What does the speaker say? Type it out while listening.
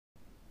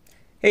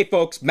Hey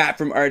folks, Matt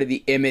from Art of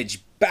the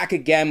Image, back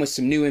again with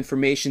some new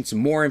information, some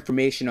more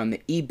information on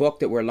the ebook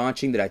that we're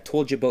launching that I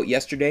told you about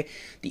yesterday,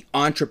 The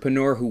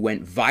Entrepreneur Who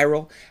Went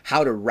Viral,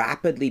 how to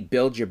rapidly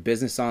build your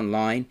business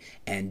online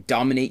and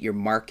dominate your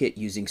market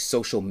using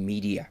social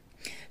media.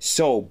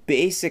 So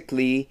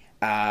basically,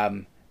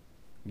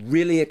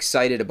 really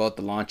excited about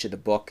the launch of the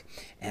book,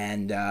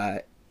 and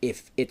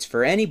if it's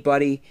for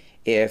anybody,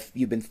 if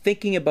you've been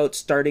thinking about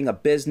starting a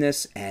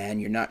business and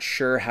you're not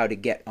sure how to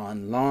get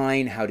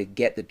online, how to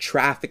get the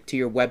traffic to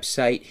your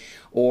website,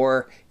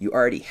 or you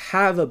already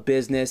have a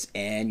business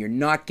and you're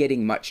not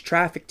getting much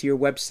traffic to your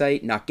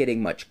website, not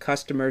getting much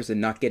customers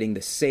and not getting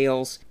the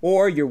sales,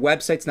 or your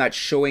website's not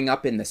showing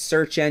up in the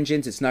search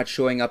engines, it's not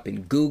showing up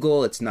in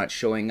Google, it's not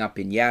showing up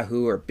in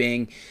Yahoo or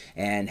Bing,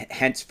 and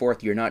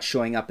henceforth you're not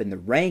showing up in the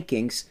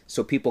rankings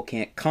so people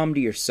can't come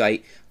to your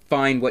site,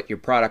 find what your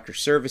product or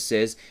service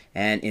is,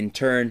 and in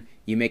turn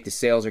you make the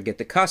sales or get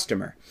the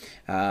customer.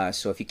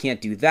 So if you can't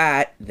do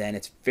that, then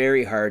it's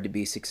very hard to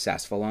be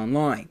successful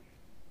online.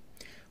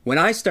 When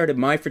I started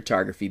my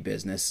photography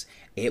business,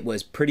 it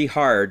was pretty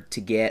hard to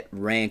get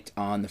ranked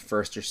on the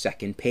first or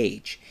second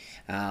page.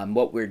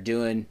 What we're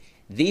doing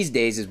these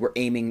days is we're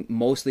aiming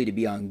mostly to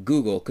be on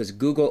Google, because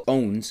Google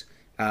owns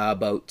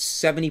about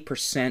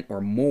 70% or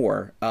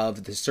more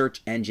of the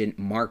search engine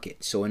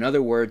market. So in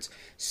other words,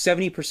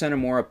 70% or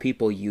more of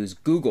people use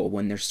Google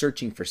when they're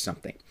searching for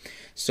something.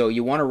 So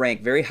you want to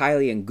rank very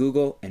highly in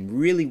Google, and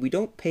really we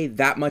don't pay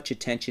that much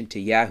attention to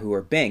Yahoo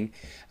or Bing,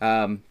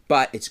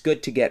 but it's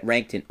good to get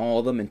ranked in all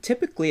of them. And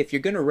typically if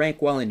you're going to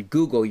rank well in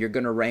Google, you're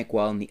going to rank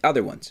well in the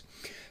other ones.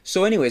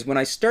 So anyways, when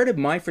I started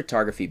my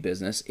photography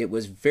business, it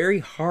was very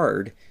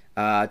hard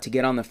to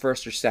get on the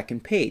first or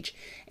second page,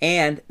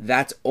 and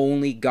that's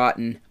only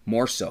gotten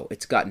more so.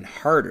 It's gotten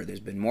harder. There's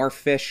been more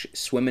fish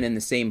swimming in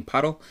the same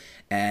puddle,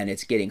 and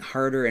it's getting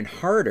harder and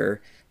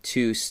harder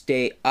to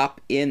stay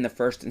up in the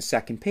first and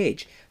second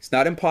page. It's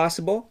not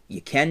impossible.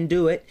 You can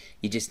do it.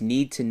 You just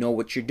need to know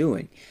what you're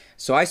doing.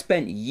 So I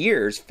spent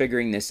years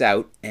figuring this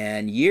out,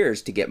 and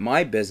years to get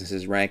my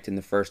businesses ranked in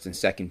the first and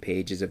second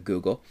pages of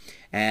Google.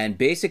 And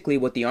basically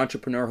what The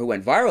Entrepreneur Who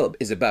Went Viral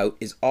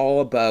is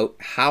all about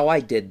how I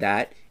did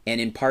that and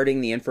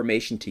imparting the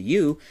information to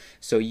you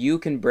so you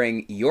can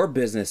bring your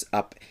business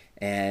up,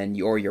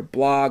 and or your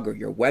blog or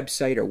your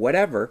website or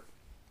whatever,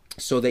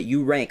 so that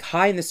you rank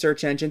high in the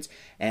search engines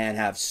and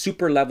have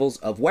super levels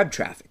of web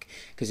traffic.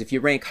 Because if you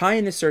rank high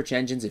in the search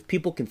engines, if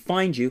people can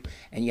find you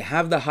and you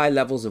have the high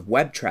levels of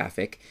web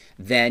traffic,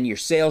 then your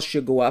sales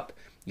should go up,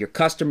 your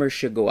customers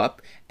should go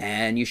up,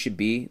 and you should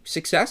be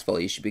successful.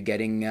 You should be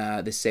getting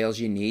the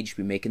sales you need, you should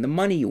be making the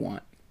money you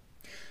want.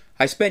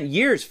 I spent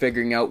years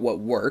figuring out what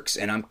works,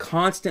 and I'm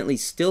constantly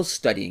still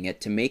studying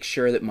it to make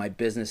sure that my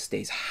business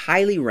stays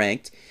highly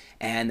ranked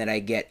and that I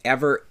get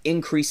ever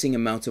increasing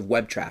amounts of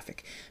web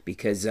traffic.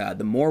 Because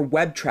the more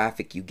web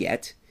traffic you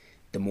get,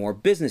 the more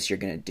business you're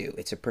going to do.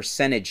 It's a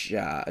percentage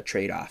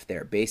trade-off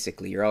there.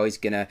 Basically, you're always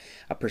going to,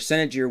 a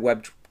percentage of your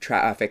web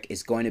traffic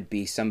is going to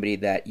be somebody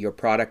that your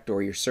product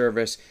or your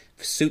service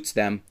suits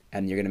them,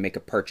 and you're going to make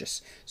a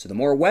purchase. So the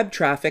more web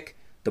traffic,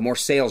 the more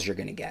sales you're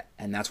going to get,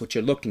 and that's what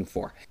you're looking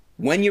for.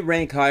 When you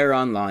rank higher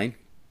online,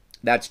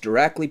 that's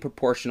directly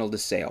proportional to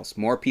sales.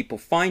 More people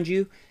find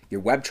you,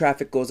 your web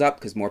traffic goes up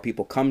because more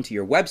people come to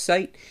your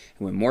website,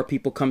 and when more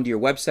people come to your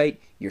website,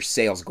 your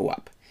sales go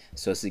up.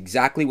 So it's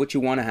exactly what you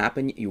want to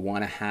happen. You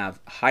want to have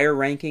higher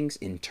rankings,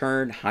 in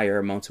turn, higher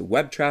amounts of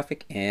web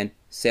traffic, and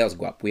sales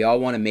go up. We all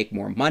want to make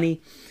more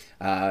money.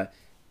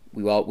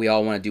 We all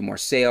want to do more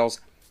sales.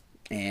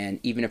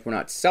 And even if we're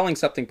not selling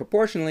something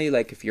proportionally,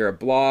 like if you're a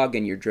blog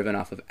and you're driven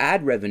off of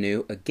ad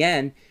revenue,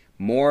 again,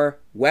 more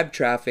web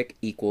traffic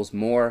equals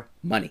more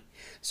money.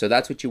 So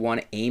that's what you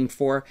want to aim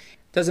for.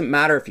 It doesn't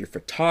matter if you're a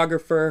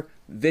photographer,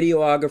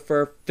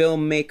 videographer,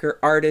 filmmaker,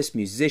 artist,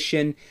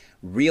 musician,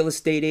 real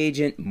estate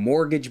agent,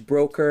 mortgage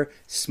broker,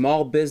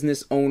 small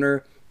business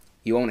owner,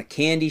 you own a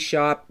candy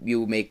shop,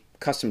 you make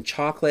custom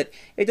chocolate.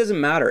 It doesn't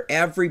matter.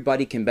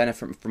 Everybody can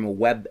benefit from a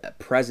web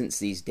presence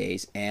these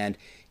days, and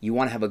you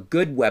want to have a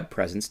good web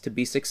presence to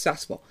be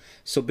successful.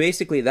 So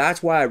basically,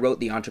 that's why I wrote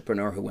The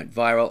Entrepreneur Who Went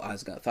Viral. I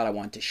thought I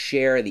wanted to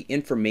share the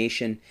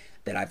information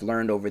that I've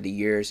learned over the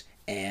years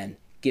and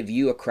give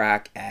you a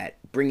crack at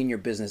bringing your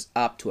business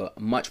up to a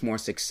much more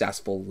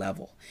successful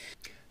level.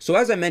 So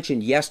as I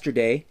mentioned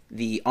yesterday,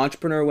 The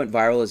Entrepreneur Who Went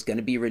Viral is going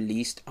to be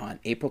released on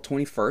April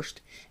 21st.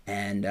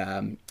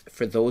 And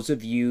for those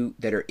of you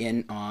that are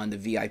in on the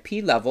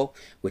VIP level,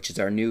 which is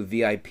our new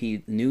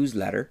VIP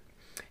newsletter,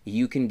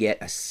 you can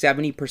get a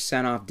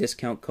 70% off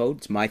discount code.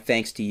 It's my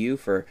thanks to you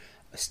for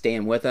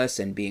staying with us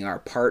and being our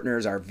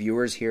partners, our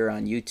viewers here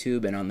on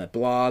YouTube and on the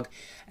blog.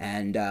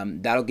 And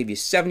that'll give you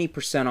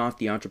 70% off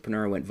The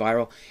Entrepreneur Who Went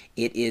Viral.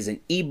 It is an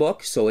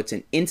ebook, so it's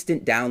an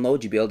instant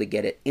download. You'll be able to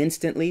get it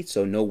instantly,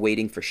 so no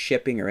waiting for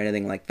shipping or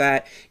anything like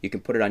that. You can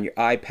put it on your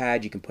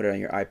iPad, you can put it on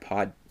your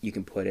iPod You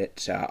can put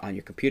it on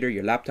your computer,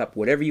 your laptop,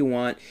 whatever you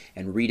want,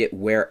 and read it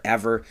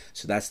wherever.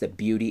 So that's the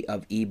beauty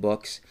of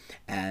ebooks.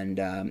 And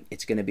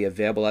it's going to be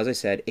available, as I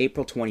said,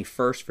 April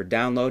 21st for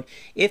download.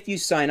 If you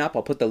sign up,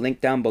 I'll put the link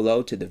down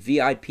below to the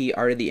VIP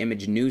Art of the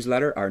Image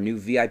newsletter, our new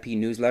VIP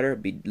newsletter.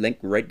 It'll be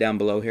linked right down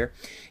below here.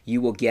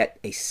 You will get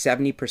a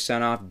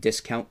 70% off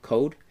discount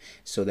code,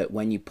 so that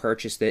when you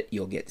purchase it,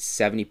 you'll get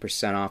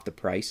 70% off the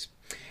price.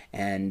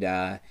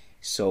 And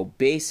so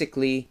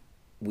basically,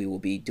 we will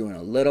be doing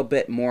a little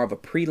bit more of a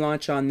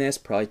pre-launch on this.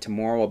 Probably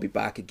tomorrow I'll be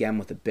back again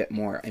with a bit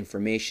more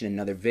information,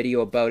 another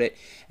video about it.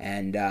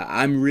 And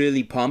I'm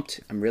really pumped.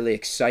 I'm really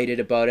excited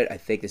about it. I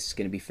think this is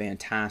going to be a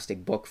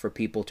fantastic book for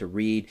people to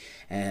read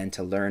and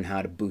to learn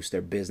how to boost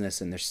their business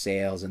and their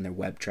sales and their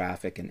web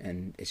traffic.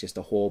 And it's just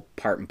a whole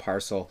part and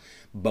parcel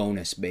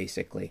bonus,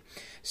 basically.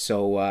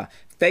 So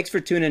thanks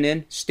for tuning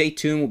in. Stay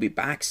tuned. We'll be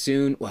back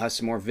soon. We'll have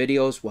some more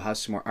videos. We'll have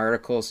some more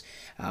articles.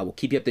 We'll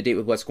keep you up to date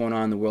with what's going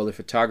on in the world of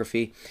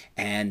photography.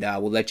 And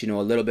we'll let you know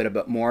a little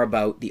bit more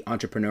about the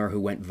entrepreneur who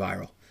went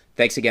viral.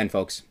 Thanks again,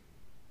 folks.